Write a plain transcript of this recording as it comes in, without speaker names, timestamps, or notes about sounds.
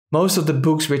most of the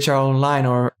books which are online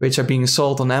or which are being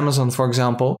sold on Amazon, for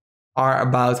example, are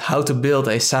about how to build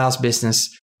a SaaS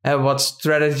business and what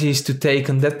strategies to take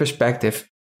on that perspective.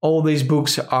 All these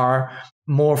books are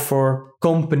more for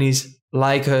companies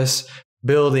like us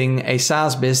building a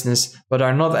SaaS business, but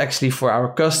are not actually for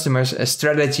our customers a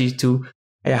strategy to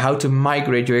how to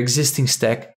migrate your existing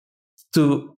stack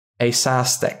to a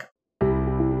SaaS stack.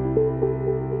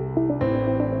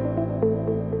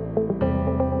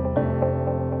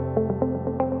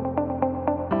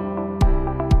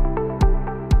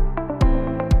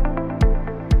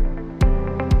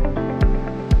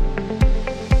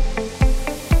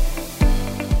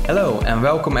 Hello and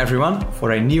welcome everyone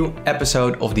for a new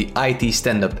episode of the IT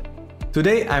Stand-Up.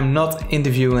 Today I'm not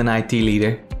interviewing an IT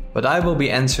leader, but I will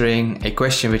be answering a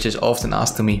question which is often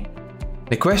asked to me.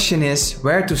 The question is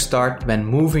where to start when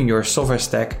moving your software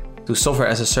stack to software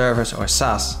as a service or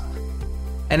SaaS.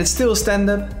 And it's still a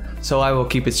stand-up, so I will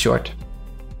keep it short.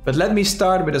 But let me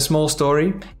start with a small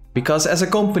story, because as a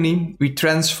company we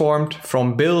transformed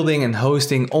from building and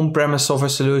hosting on-premise software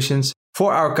solutions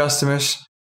for our customers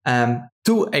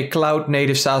to a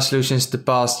cloud-native SaaS solutions the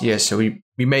past year. So we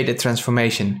made a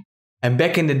transformation. And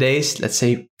back in the days, let's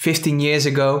say 15 years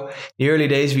ago, the early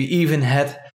days, we even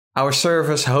had our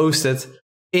servers hosted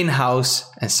in-house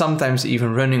and sometimes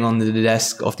even running on the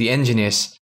desk of the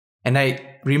engineers. And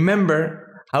I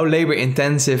remember how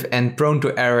labor-intensive and prone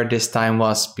to error this time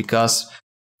was because,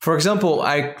 for example,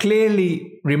 I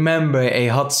clearly remember a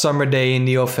hot summer day in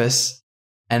the office.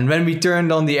 And when we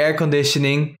turned on the air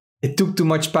conditioning, it took too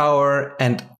much power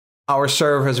and our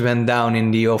servers went down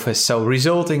in the office. So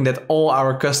resulting that all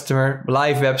our customer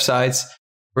live websites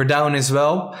were down as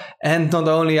well. And not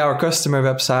only our customer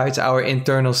websites, our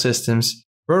internal systems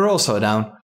were also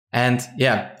down. And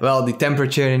the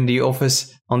temperature in the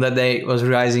office on that day was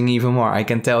rising even more, I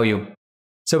can tell you.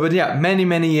 So,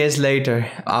 many years later,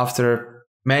 after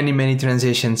many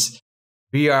transitions,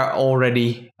 we are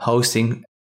already hosting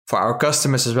for our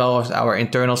customers as well as our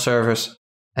internal servers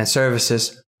and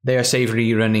services. They are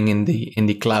safely running in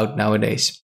the cloud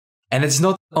nowadays. And it's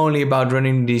not only about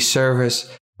running these servers,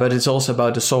 but it's also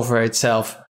about the software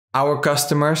itself. Our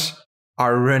customers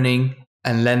are running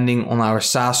and landing on our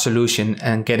SaaS solution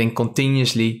and getting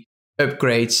continuously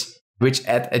upgrades which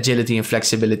add agility and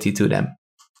flexibility to them.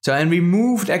 So, and we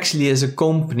moved actually as a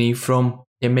company from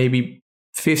maybe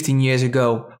 15 years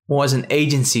ago, more as an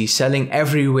agency selling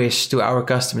every wish to our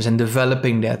customers and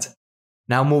developing that.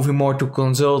 Now moving more to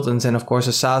consultants and of course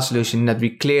a SaaS solution that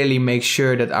we clearly make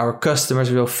sure that our customers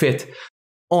will fit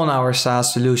on our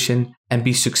SaaS solution and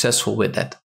be successful with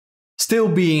that. Still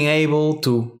being able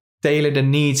to tailor the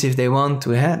needs if they want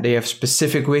to. They have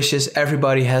specific wishes,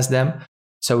 everybody has them.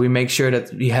 So we make sure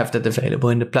that we have that available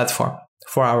in the platform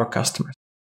for our customers.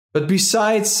 But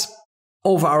besides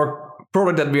of our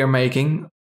product that we are making,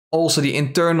 also the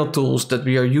internal tools that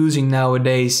we are using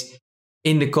nowadays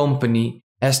in the company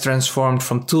has transformed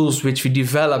from tools which we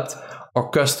developed or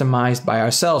customized by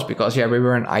ourselves because we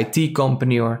were an IT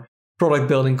company or product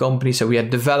building company. So we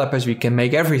had developers, we can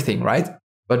make everything, right?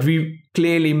 But we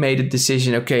clearly made a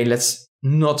decision, okay, let's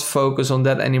not focus on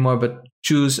that anymore, but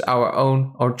choose our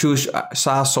own or choose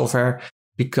SaaS software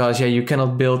because you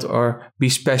cannot build or be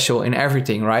special in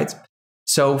everything, right?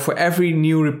 So for every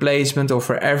new replacement or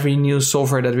for every new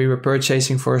software that we were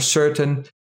purchasing for a certain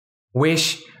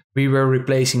wish, we were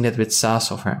replacing that with SaaS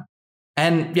software.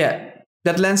 And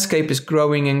that landscape is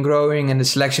growing and growing. And the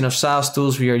selection of SaaS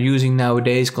tools we are using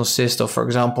nowadays consists of, for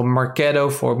example,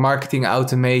 Marketo for marketing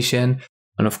automation.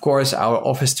 And of course, our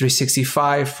Office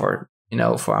 365 for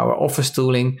our office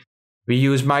tooling. We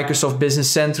use Microsoft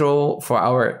Business Central for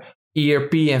our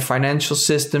ERP and financial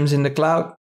systems in the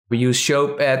cloud. We use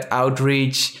Showpad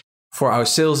Outreach for our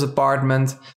sales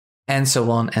department and so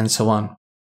on and so on.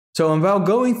 So while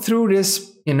going through this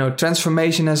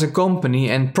transformation as a company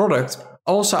and product,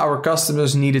 also our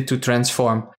customers needed to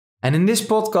transform. And in this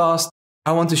podcast,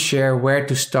 I want to share where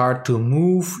to start to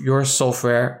move your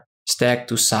software stack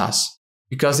to SaaS.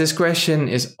 Because this question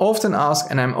is often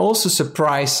asked, and I'm also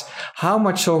surprised how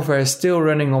much software is still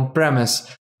running on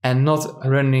premise and not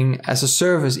running as a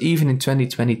service even in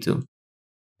 2022.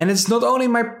 And it's not only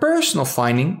my personal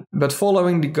finding, but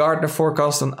following the Gartner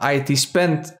forecast on IT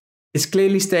spend, it's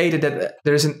clearly stated that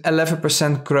there is an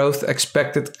 11% growth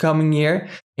expected coming year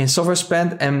in software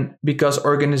spend, and because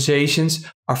organizations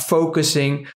are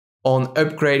focusing on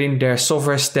upgrading their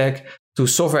software stack to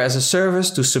software as a service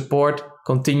to support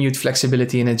continued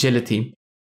flexibility and agility.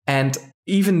 And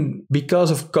even because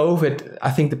of COVID,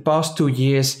 I think the past 2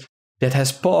 years, that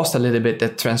has paused a little bit,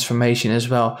 that transformation as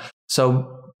well.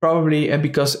 So probably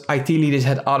because IT leaders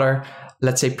had other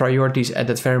let's say, priorities at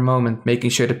that very moment, making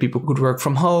sure that people could work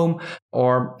from home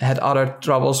or had other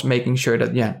troubles, making sure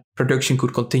that, production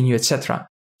could continue, etc.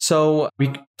 So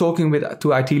talking with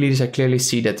two IT leaders, I clearly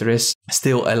see that there is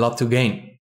still a lot to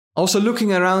gain. Also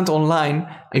looking around online,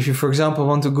 if you, for example,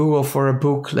 want to Google for a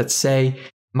book, let's say,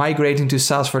 migrating to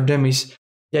SaaS for dummies,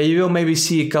 you will maybe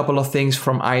see a couple of things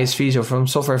from ISVs or from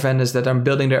software vendors that are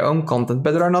building their own content,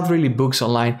 but there are not really books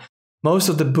online. Most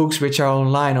of the books which are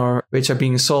online or which are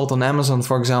being sold on Amazon,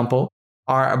 for example,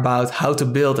 are about how to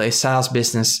build a SaaS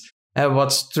business and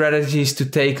what strategies to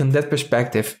take on that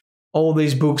perspective. All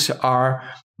these books are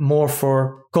more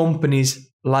for companies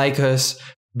like us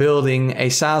building a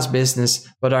SaaS business,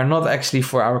 but are not actually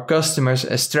for our customers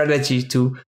a strategy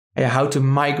to how to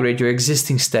migrate your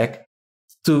existing stack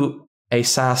to a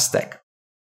SaaS stack.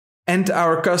 And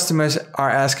our customers are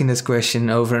asking this question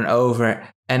over and over.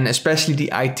 And especially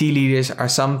the IT leaders are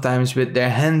sometimes with their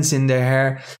hands in their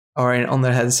hair or on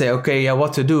their head and say, okay,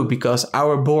 what to do? Because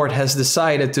our board has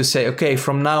decided to say, okay,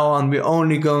 from now on, we're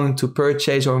only going to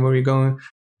purchase or we're going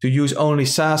to use only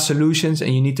SaaS solutions,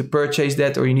 and you need to purchase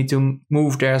that or you need to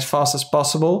move there as fast as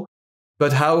possible.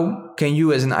 But how can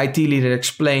you as an IT leader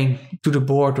explain to the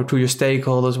board or to your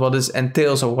stakeholders what this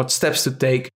entails or what steps to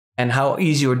take and how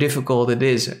easy or difficult it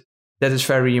is? That is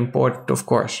very important, of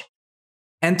course.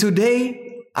 And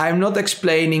today, I'm not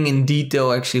explaining in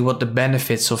detail actually what the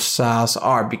benefits of SaaS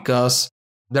are, because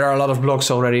there are a lot of blogs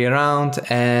already around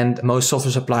and most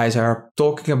software suppliers are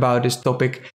talking about this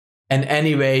topic. And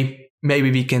anyway,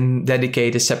 maybe we can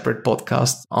dedicate a separate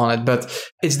podcast on it, but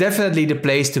it's definitely the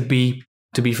place to be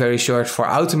very short, for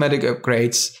automatic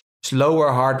upgrades,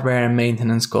 lower hardware and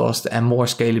maintenance cost, and more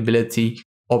scalability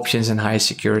options and high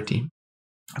security.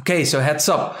 Okay, so heads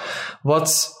up.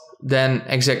 What's then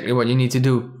exactly what you need to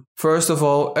do? First of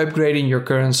all, upgrading your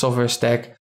current software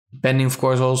stack, depending of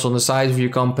course also on the size of your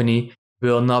company,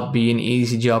 will not be an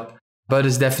easy job, but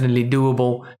it's definitely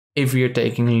doable if you're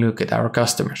taking a look at our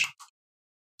customers.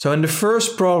 So in the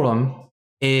first problem,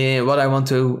 what I want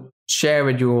to share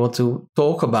with you, what to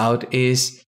talk about,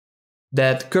 is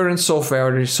that current software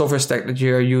or the software stack that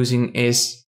you're using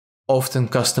is often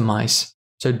customized.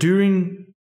 So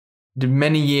during the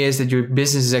many years that your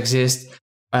business exists,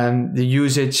 the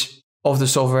usage of the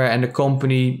software and the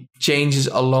company changes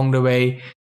along the way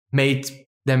made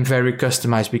them very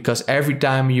customized, because every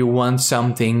time you want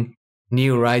something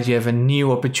new, right, you have a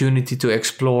new opportunity to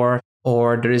explore,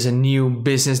 or there is a new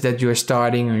business that you're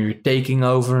starting or you're taking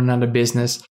over another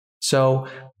business. So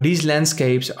these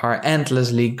landscapes are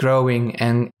endlessly growing.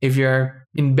 And if you're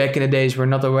back in the days, we're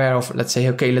not aware of, let's say,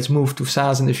 okay, let's move to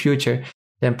SaaS in the future,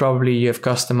 then probably you have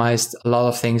customized a lot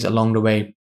of things along the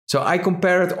way. So I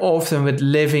compare it often with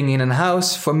living in a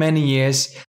house for many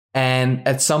years, and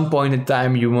at some point in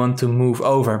time you want to move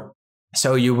over.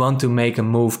 So you want to make a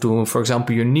move to, for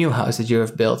example, your new house that you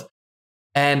have built.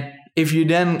 And if you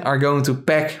then are going to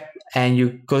pack and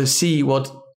you go see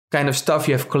what kind of stuff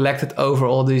you have collected over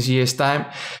all these years' time,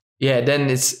 then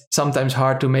it's sometimes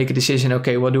hard to make a decision,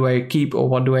 okay, what do I keep or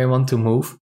what do I want to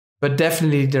move? But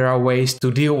definitely there are ways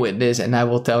to deal with this, and I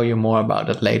will tell you more about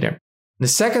that later. The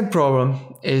second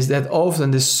problem is that often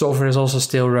this software is also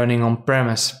still running on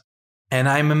premise. And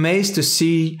I'm amazed to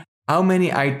see how many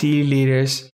IT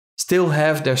leaders still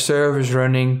have their servers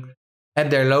running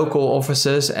at their local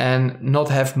offices and not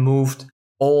have moved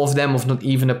all of them, if not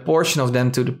even a portion of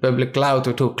them, to the public cloud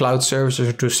or to cloud services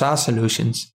or to SaaS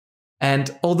solutions. And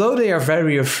although they are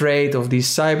very afraid of these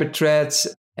cyber threats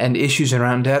and issues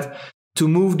around that, to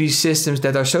move these systems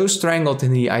that are so strangled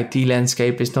in the IT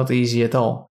landscape is not easy at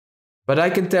all. But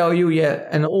I can tell you,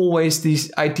 and always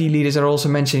these IT leaders are also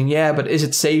mentioning, but is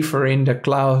it safer in the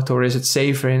cloud, or is it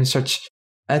safer in such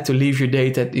to leave your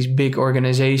data at these big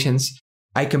organizations?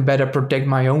 I can better protect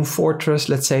my own fortress,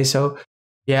 let's say so.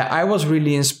 I was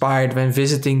really inspired when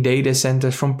visiting data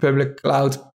centers from public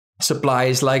cloud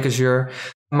suppliers like Azure,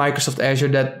 Microsoft Azure,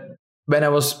 that when I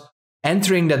was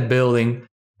entering that building,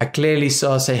 I clearly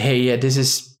saw, this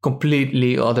is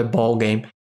completely other ball game.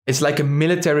 It's like a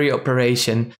military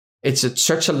operation. It's at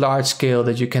such a large scale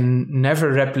that you can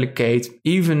never replicate.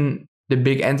 Even the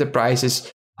big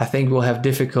enterprises, I think, will have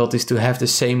difficulties to have the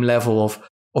same level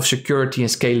of security and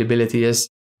scalability as,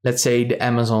 let's say, the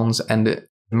Amazons and the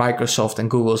Microsoft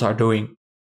and Googles are doing.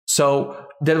 So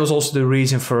that was also the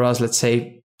reason for us, let's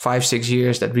say 5-6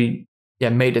 years, that we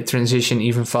made the transition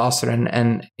even faster.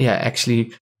 And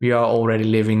actually we are already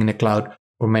living in the cloud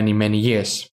for many, many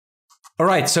years. All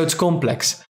right, so it's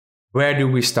complex. Where do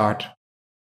we start?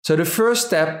 So the first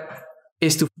step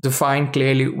is to define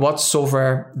clearly what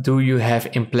software do you have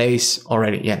in place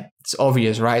already. It's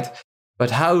obvious, right? But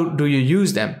how do you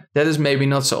use them? That is maybe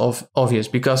not so obvious,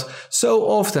 because so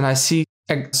often I see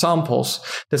examples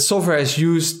that software is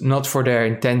used not for their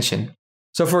intention.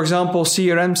 So for example,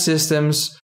 CRM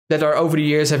systems that are over the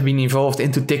years have been evolved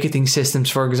into ticketing systems,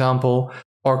 for example,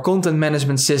 or content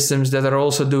management systems that are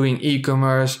also doing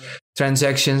e-commerce,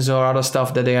 transactions, or other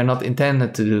stuff that they are not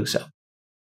intended to do so.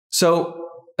 So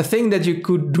a thing that you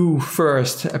could do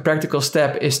first, a practical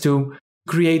step, is to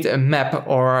create a map,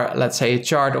 or let's say a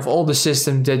chart of all the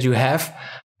systems that you have.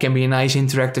 It can be a nice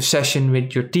interactive session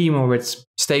with your team or with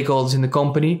stakeholders in the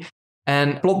company,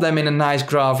 and plot them in a nice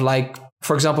graph like,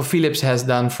 for example, Philips has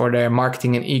done for their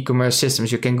marketing and e-commerce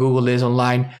systems. You can Google this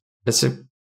online. That's a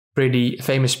pretty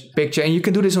famous picture. And you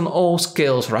can do this on all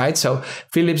scales, right? So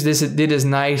Philips did this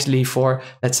nicely for,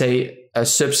 let's say, a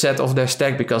subset of their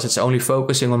stack because it's only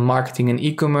focusing on marketing and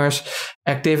e-commerce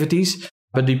activities.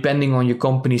 But depending on your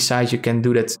company size, you can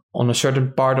do that on a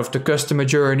certain part of the customer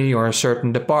journey or a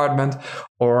certain department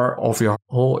or of your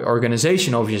whole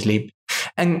organization, obviously.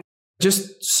 And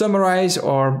just summarize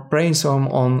or brainstorm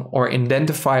on or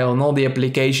identify on all the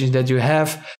applications that you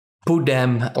have, put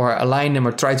them or align them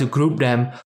or try to group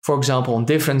them, for example, on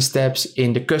different steps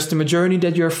in the customer journey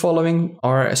that you're following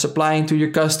or supplying to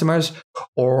your customers,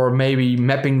 or maybe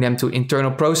mapping them to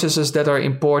internal processes that are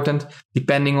important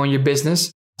depending on your business.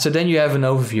 So then you have an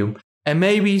overview. And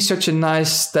maybe such a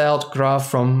nice styled graph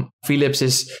from Philips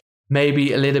is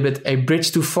maybe a little bit a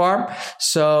bridge too far.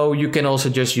 So you can also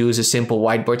just use a simple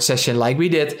whiteboard session like we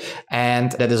did.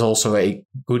 And that is also a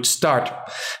good start.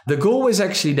 The goal is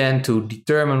actually then to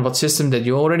determine what system that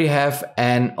you already have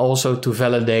and also to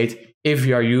validate if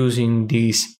you are using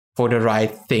these for the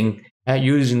right thing,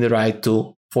 using the right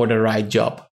tool for the right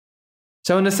job.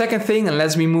 So in the second thing, and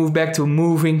let's move back to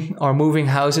moving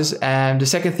houses. And the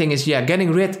second thing is,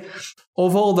 getting rid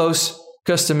of all those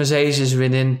customizations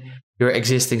within your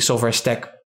existing software stack.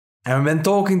 And when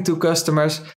talking to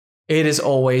customers, it is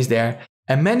always there.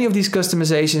 And many of these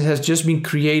customizations has just been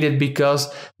created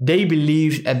because they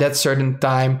believed at that certain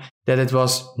time that it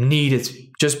was needed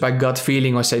just by gut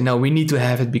feeling, or say, no, we need to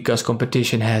have it because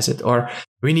competition has it, or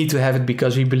we need to have it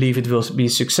because we believe it will be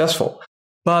successful.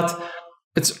 But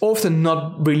it's often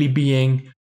not really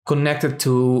being connected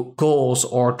to goals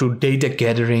or to data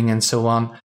gathering and so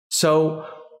on. So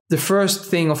the first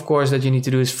thing, of course, that you need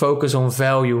to do is focus on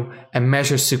value and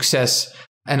measure success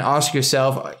and ask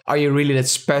yourself, are you really that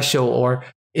special, or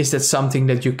is that something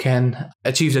that you can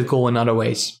achieve that goal in other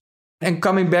ways? And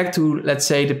coming back to, let's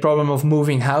say, the problem of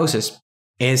moving houses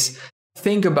is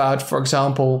think about, for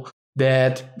example,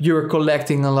 that you're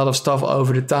collecting a lot of stuff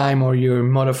over the time, or you're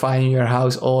modifying your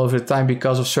house all over the time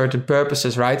because of certain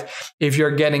purposes, right? If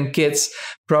you're getting kids,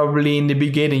 probably in the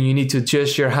beginning, you need to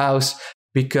adjust your house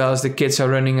because the kids are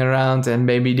running around and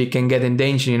maybe they can get in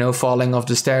danger, falling off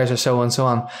the stairs or so on and so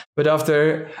on. But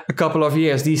after a couple of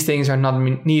years, these things are not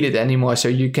needed anymore. So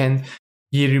you can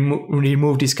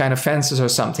remove these kind of fences or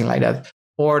something like that.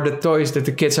 Or the toys that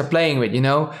the kids are playing with,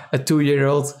 a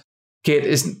 2-year-old kid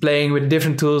is playing with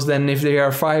different tools than if they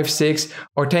are 5, 6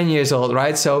 or 10 years old,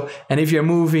 right? So, and if you're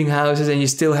moving houses and you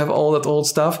still have all that old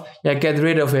stuff, get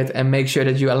rid of it and make sure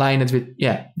that you align it with,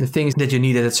 the things that you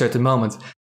need at a certain moment.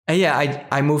 And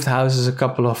I moved houses a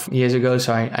couple of years ago,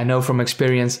 so I know from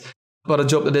experience what a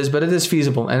job it is, but it is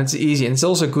feasible and it's easy. And it's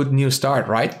also a good new start,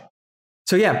 right?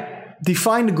 So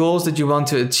define the goals that you want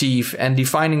to achieve, and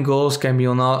defining goals can be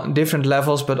on all different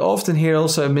levels, but often here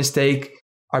also a mistake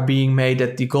are being made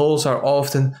that the goals are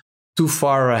often too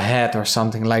far ahead or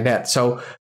something like that. So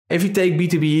if you take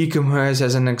B2B e-commerce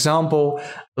as an example,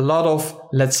 a lot of,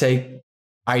 let's say,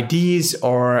 ideas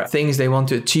or things they want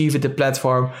to achieve with the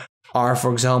platform are,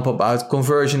 for example, about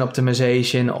conversion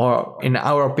optimization, or in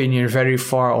our opinion, very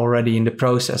far already in the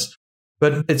process.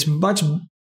 But it's much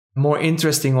more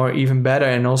interesting, or even better,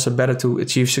 and also better to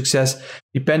achieve success,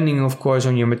 depending, of course,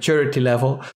 on your maturity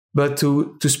level, but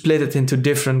to split it into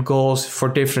different goals for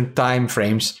different time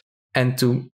frames, and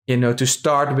to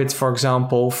start with, for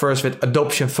example, first with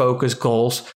adoption focused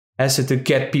goals, as to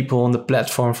get people on the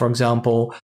platform, for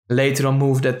example. Later on,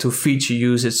 move that to feature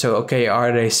usage. So,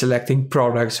 are they selecting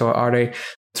products, or are they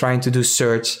trying to do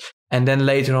search? And then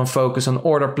later on, focus on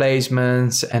order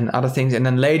placements and other things. And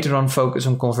then later on, focus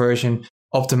on conversion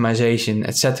optimization,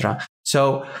 etc.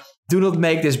 So do not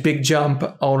make this big jump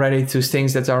already to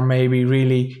things that are maybe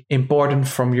really important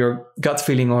from your gut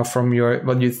feeling or from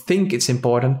what you think it's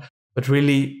important, but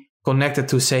really connected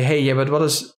to say, hey, but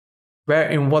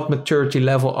in what maturity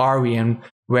level are we and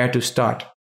where to start?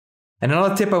 And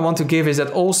another tip I want to give is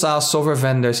that all SaaS software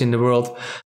vendors in the world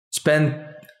spend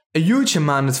a huge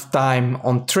amount of time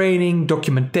on training,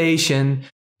 documentation,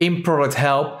 in-product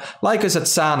help, like us at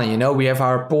Sana. We have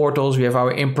our portals, we have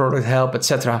our in-product help,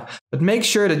 etc. But make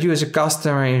sure that you as a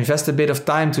customer invest a bit of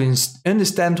time to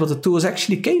understand what the tool is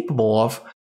actually capable of.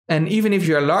 And even if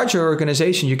you're a larger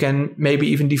organization, you can maybe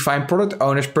even define product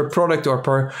owners per product or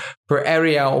per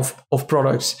area of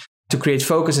products to create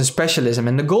focus and specialism.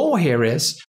 And the goal here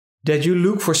is that you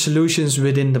look for solutions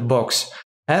within the box.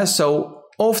 So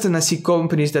often I see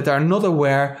companies that are not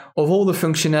aware of all the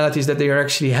functionalities that they are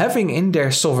actually having in their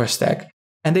software stack.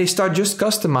 And they start just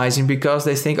customizing because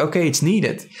they think, okay, it's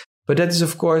needed. But that is,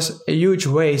 of course, a huge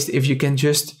waste if you can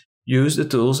just use the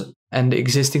tools and the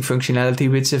existing functionality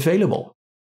which is available.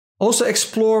 Also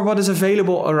explore what is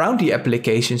available around the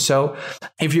application. So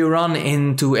if you run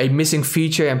into a missing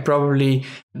feature, and probably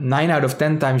 9 out of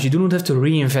 10 times, you do not have to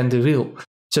reinvent the wheel.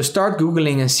 So start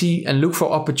Googling and see and look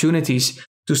for opportunities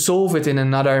to solve it in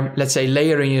another, let's say,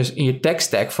 layer in your tech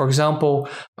stack, for example,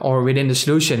 or within the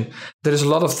solution. There's a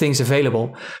lot of things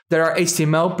available. There are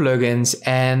HTML plugins,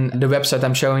 and the website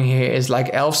I'm showing here is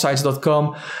like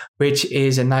elfsites.com, which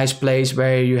is a nice place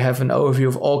where you have an overview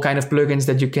of all kind of plugins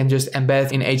that you can just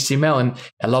embed in HTML, and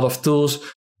a lot of tools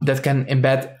that can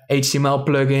embed HTML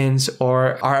plugins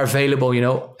or are available.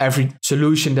 Every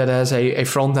solution that has a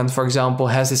front end, for example,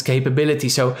 has this capability.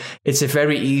 So it's a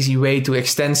very easy way to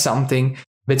extend something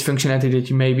with functionality that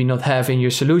you maybe not have in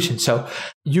your solution. So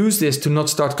use this to not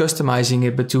start customizing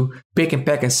it, but to pick and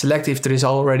pack and select if there is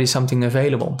already something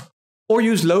available. Or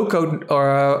use low-code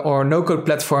or no-code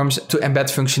platforms to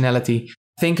embed functionality.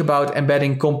 Think about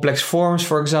embedding complex forms,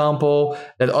 for example,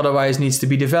 that otherwise needs to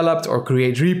be developed, or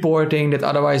create reporting that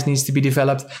otherwise needs to be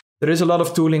developed. There is a lot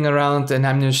of tooling around, and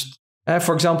I'm just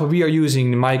for example, we are using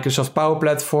the Microsoft Power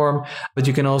Platform, but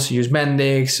you can also use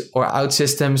Mendix or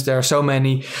OutSystems. There are so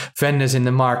many vendors in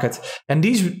the market. And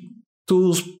these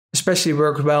tools especially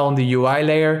work well on the UI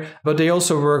layer, but they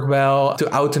also work well to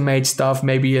automate stuff,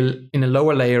 maybe in a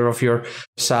lower layer of your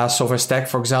SaaS software stack.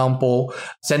 For example,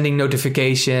 sending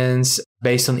notifications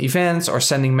based on events or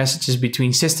sending messages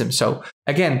between systems. So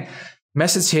again,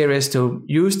 message here is to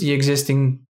use the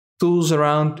existing tools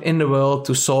around in the world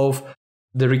to solve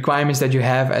the requirements that you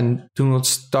have, and do not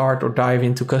start or dive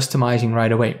into customizing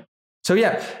right away. So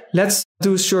yeah, let's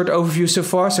do a short overview so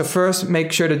far. So first,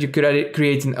 make sure that you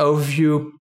create an overview,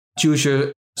 choose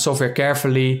your software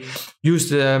carefully, use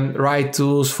the right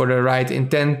tools for the right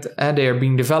intent they are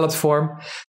being developed for.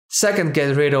 Second,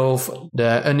 get rid of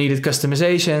the unneeded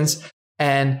customizations.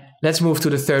 And let's move to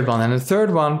the third one. And the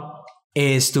third one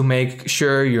is to make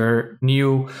sure your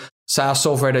new SaaS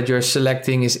software that you're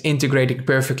selecting is integrating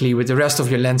perfectly with the rest of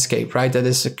your landscape, right? That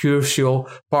is a crucial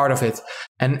part of it.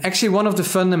 And actually one of the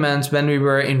fundamentals when we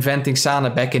were inventing Sana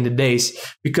back in the days,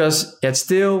 because it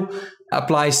still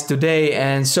applies today,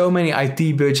 and so many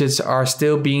IT budgets are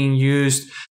still being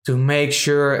used to make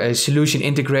sure a solution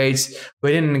integrates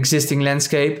within an existing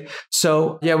landscape.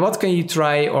 So yeah, what can you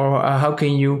try, or how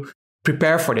can you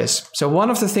prepare for this? So one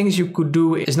of the things you could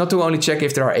do is not to only check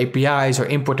if there are APIs or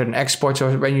import and exports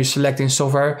or when you're selecting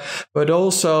software, but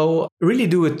also really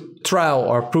do a trial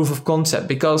or proof of concept,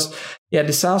 because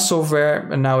the SaaS software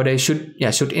nowadays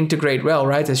should integrate well,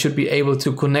 right? It should be able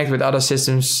to connect with other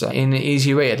systems in an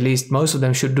easy way. At least most of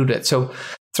them should do that. So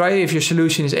try if your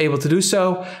solution is able to do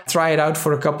so. Try it out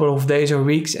for a couple of days or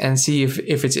weeks and see if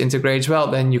it integrates well.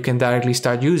 Then you can directly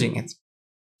start using it.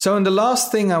 So, and the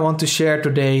last thing I want to share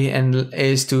today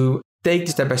is to take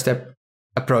the step-by-step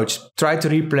approach. Try to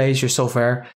replace your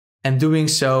software, and doing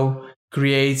so,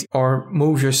 create or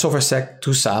move your software stack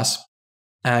to SaaS.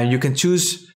 You can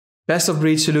choose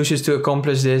best-of-breed solutions to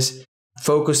accomplish this.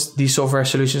 Focus these software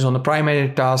solutions on the primary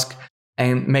task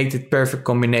and make the perfect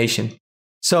combination.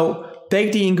 So,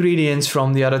 take the ingredients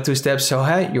from the other two steps. So,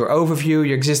 your overview,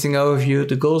 your existing overview,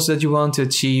 the goals that you want to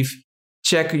achieve.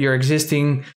 Check your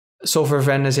existing software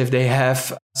vendors if they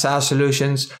have SaaS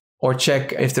solutions, or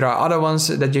check if there are other ones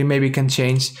that you maybe can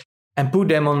change, and put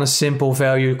them on a simple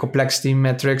value complexity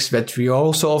matrix that we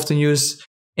also often use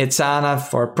at Sana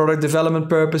for product development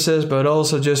purposes, but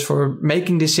also just for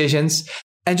making decisions,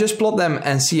 and just plot them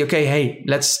and see, okay, hey,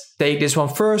 let's take this one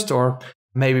first, or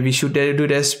maybe we should do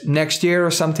this next year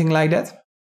or something like that.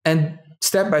 And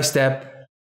step by step,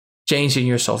 changing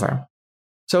your software.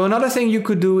 So another thing you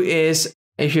could do is,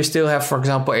 if you still have, for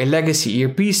example, a legacy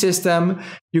ERP system,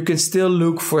 you can still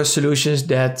look for solutions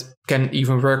that can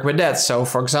even work with that. So,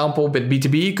 for example, with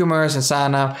B2B e-commerce and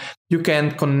Sana, you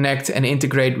can connect and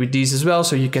integrate with these as well.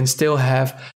 So you can still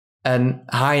have a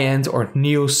high-end or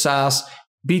new SaaS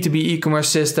B2B e-commerce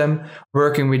system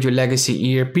working with your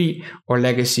legacy ERP or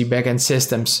legacy backend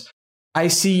systems. I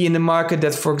see in the market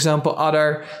that, for example,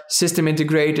 other system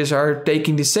integrators are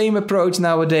taking the same approach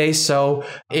nowadays. So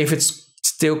if it's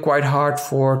still quite hard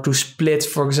to split,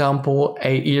 for example,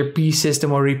 a ERP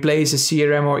system or replace a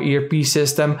CRM or ERP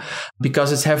system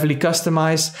because it's heavily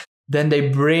customized, then they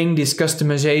bring these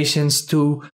customizations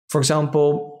to, for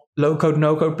example, low-code,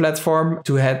 no-code platform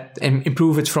to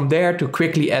improve it from there to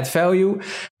quickly add value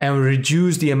and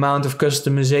reduce the amount of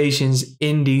customizations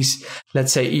in these,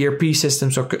 let's say, ERP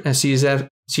systems or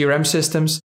CRM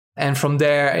systems. And from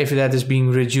there, if that is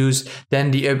being reduced,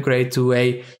 then the upgrade to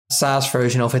a SaaS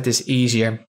version of it is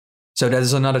easier. So that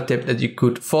is another tip that you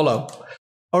could follow.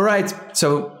 All right.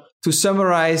 So to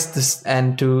summarize this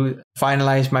and to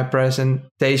finalize my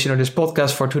presentation or this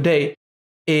podcast for today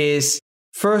is,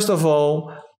 first of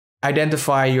all,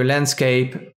 identify your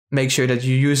landscape. Make sure that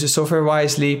you use the software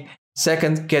wisely.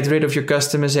 Second, get rid of your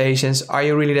customizations. Are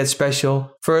you really that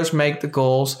special? First, make the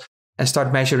goals and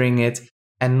start measuring it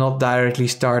and not directly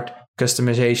start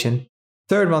customization.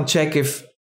 Third one, check if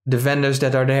the vendors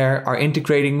that are there are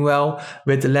integrating well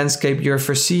with the landscape you're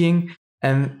foreseeing.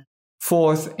 And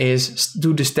fourth is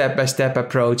do the step-by-step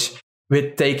approach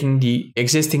with taking the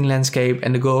existing landscape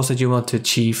and the goals that you want to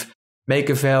achieve. Make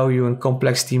a value and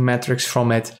complexity metrics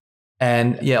from it.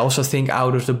 And also think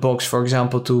out of the box, for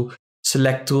example, to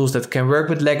select tools that can work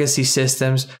with legacy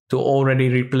systems to already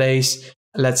replace,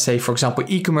 let's say, for example,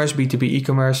 e-commerce, B2B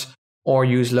e-commerce, or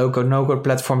use low-code, no-code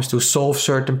platforms to solve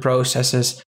certain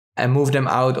processes and move them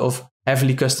out of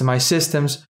heavily customized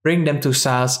systems, bring them to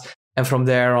SaaS, and from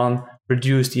there on,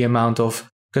 reduce the amount of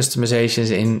customizations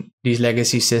in these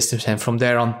legacy systems, and from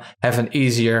there on, have an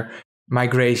easier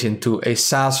migration to a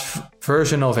SaaS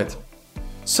version of it.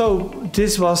 So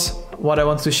this was what I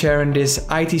wanted to share in this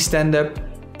IT stand-up.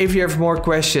 If you have more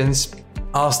questions,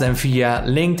 ask them via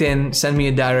LinkedIn, send me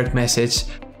a direct message,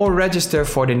 or register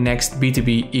for the next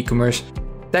B2B e-commerce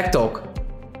Tech Talk.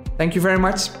 Thank you very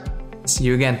much. See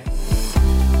you again.